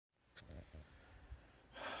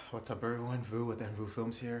What's up everyone, Vu with Vu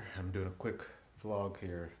Films here. I'm doing a quick vlog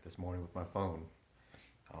here this morning with my phone.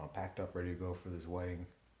 Packed up, ready to go for this wedding,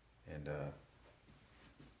 and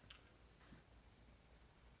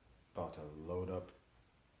about to load up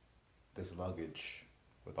this luggage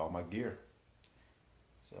with all my gear.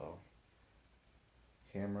 So,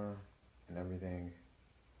 camera and everything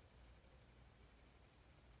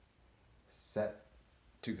set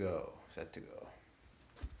to go.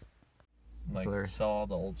 Like, So sell all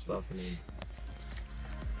the old stuff and then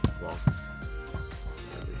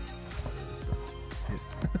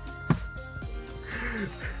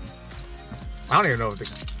I don't even know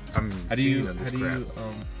if I'm. How do you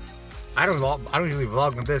I don't usually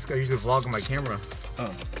vlog on this. I usually vlog on my camera.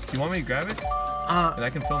 Oh, you want me to grab it? And I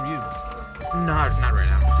can film you. Not right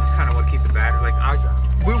now. That's kind of what keep the battery. Like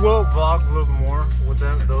we will vlog a little more with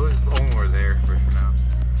them. Those when we're there for now.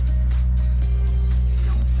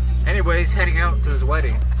 Anyways, heading out to this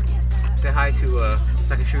wedding. Say hi to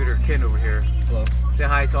second shooter Ken over here. Hello. Say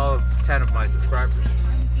hi to all 10 of my subscribers.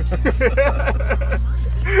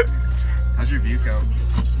 How's your view count?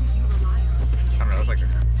 I don't know. It's like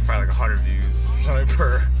probably like 100 views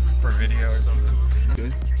per video or something.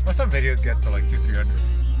 Good. Well, some videos get to like 200-300.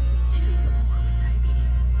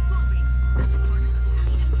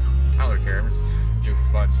 I don't care. I'm just doing it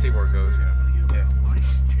for fun. See where it goes, you know. Yeah.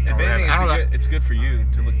 If anything, it's good for you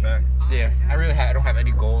to look back. Yeah, I don't have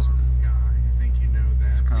any goals.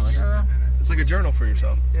 It's kind of like it's like a journal for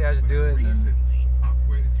yourself. Yeah, I just do it, and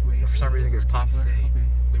for some reason it gets popular.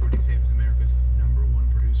 Liberty Saves America's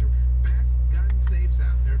 #1 producer. Best gun safes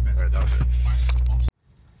out there. Best Alright, that was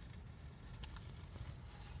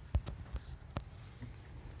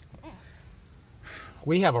it.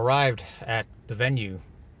 We have arrived at the venue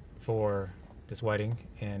for this wedding,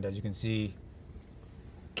 and as you can see,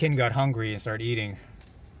 Ken got hungry and started eating,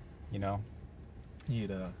 you know.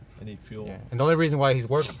 I need fuel. Yeah. And the only reason why he's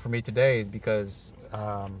working for me today is because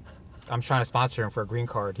I'm trying to sponsor him for a green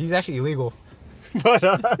card. He's actually illegal, but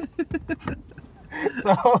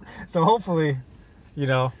so hopefully, you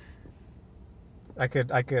know, I could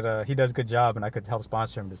he does a good job, and I could help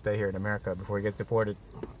sponsor him to stay here in America before he gets deported.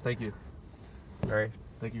 Thank you. All right.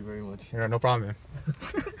 Thank you very much. No problem, man.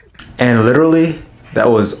 And literally, that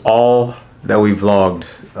was all that we vlogged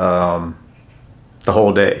the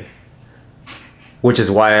whole day. Which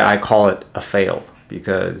is why I call it a fail.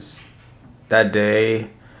 Because that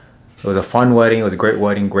day, it was a fun wedding. It was a great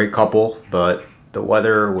wedding, great couple. But the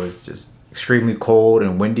weather was just extremely cold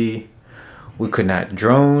and windy. We could not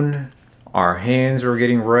drone. Our hands were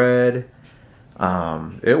getting red.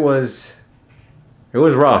 It was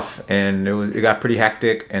rough, and it got pretty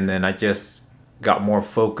hectic, and then I just got more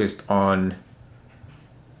focused on,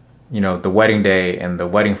 you know, the wedding day and the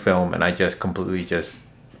wedding film, and I just completely just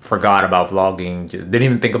forgot about vlogging. Just didn't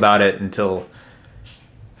even think about it until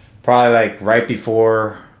probably like right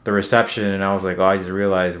before the reception, and I was like, oh, I just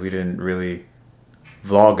realized we didn't really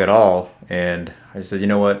vlog at all, and I just said, you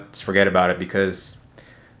know what, just forget about it, because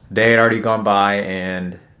the day had already gone by,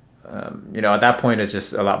 and you know, at that point it's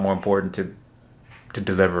just a lot more important to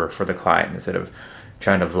deliver for the client instead of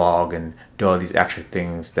trying to vlog and do all these extra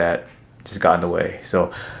things that just got in the way.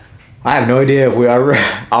 So I have no idea if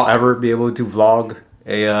I'll ever be able to vlog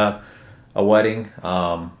a wedding.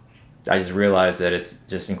 I just realized that it's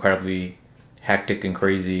just incredibly hectic and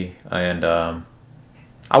crazy, and I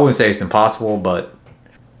wouldn't say it's impossible, but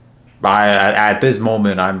at this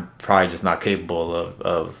moment I'm probably just not capable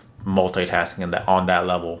of multitasking on that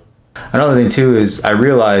level. Another thing too is I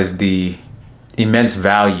realized the immense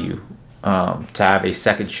value to have a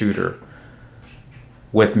second shooter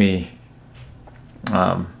with me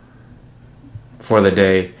for the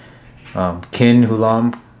day. Kin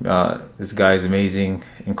Hulam, this guy is amazing,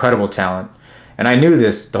 incredible talent, and I knew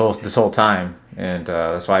this whole time, and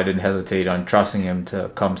that's why I didn't hesitate on trusting him to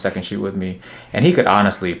come second shoot with me. And he could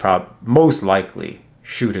honestly, most likely,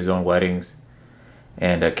 shoot his own weddings.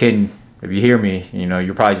 And Kin, if you hear me, you know,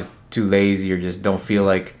 you're probably just too lazy or just don't feel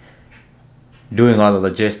like doing all the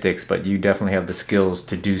logistics, but you definitely have the skills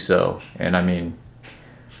to do so. And I mean,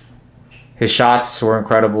 his shots were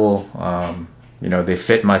incredible. You know, they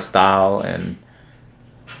fit my style, and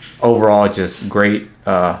overall just great.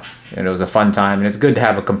 And it was a fun time, and it's good to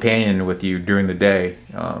have a companion with you during the day,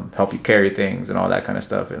 help you carry things and all that kind of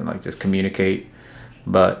stuff, and like just communicate,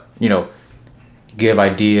 but you know, give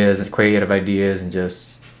ideas and creative ideas, and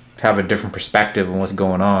just have a different perspective on what's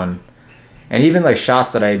going on. And even like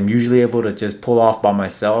shots that I'm usually able to just pull off by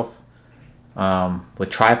myself, with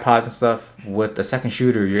tripods and stuff, with the second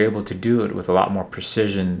shooter, you're able to do it with a lot more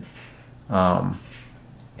precision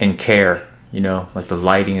and care, you know, like the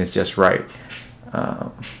lighting is just right.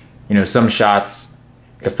 You know, some shots,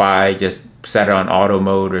 if I just set it on auto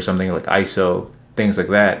mode or something like ISO, things like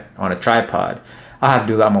that on a tripod, I'll have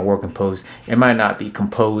to do a lot more work in post. It might not be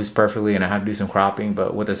composed perfectly and I have to do some cropping,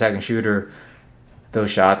 but with a second shooter,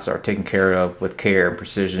 those shots are taken care of with care and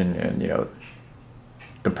precision, and you know,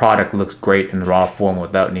 the product looks great in the raw form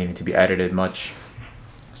without needing to be edited much.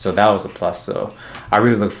 So that was a plus. So I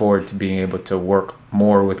really look forward to being able to work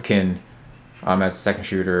more with Kin as a second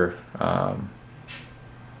shooter,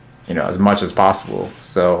 you know, as much as possible.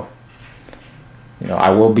 So, you know,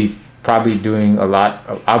 I will be probably doing a lot.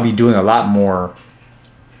 I'll be doing a lot more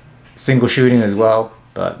single shooting as well.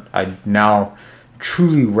 But I now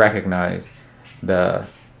truly recognize the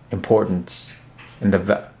importance and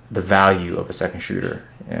the value of a second shooter,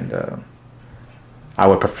 and I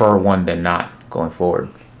would prefer one than not going forward.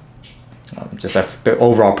 Just the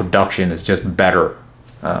overall production is just better,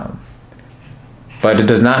 but it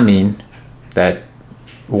does not mean that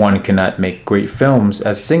one cannot make great films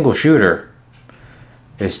as a single shooter.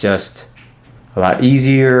 It's just a lot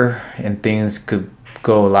easier and things could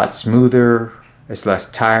go a lot smoother. It's less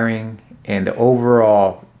tiring, and the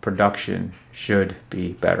overall production should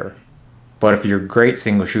be better. But if you're a great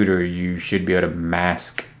single shooter, you should be able to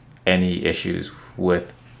mask any issues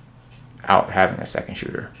without having a second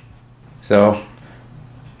shooter. So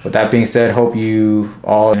with that being said, hope you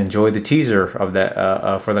all enjoyed the teaser of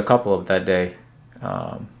that for the couple of that day.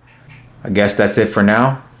 I guess that's it for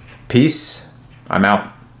now. Peace. I'm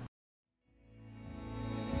out.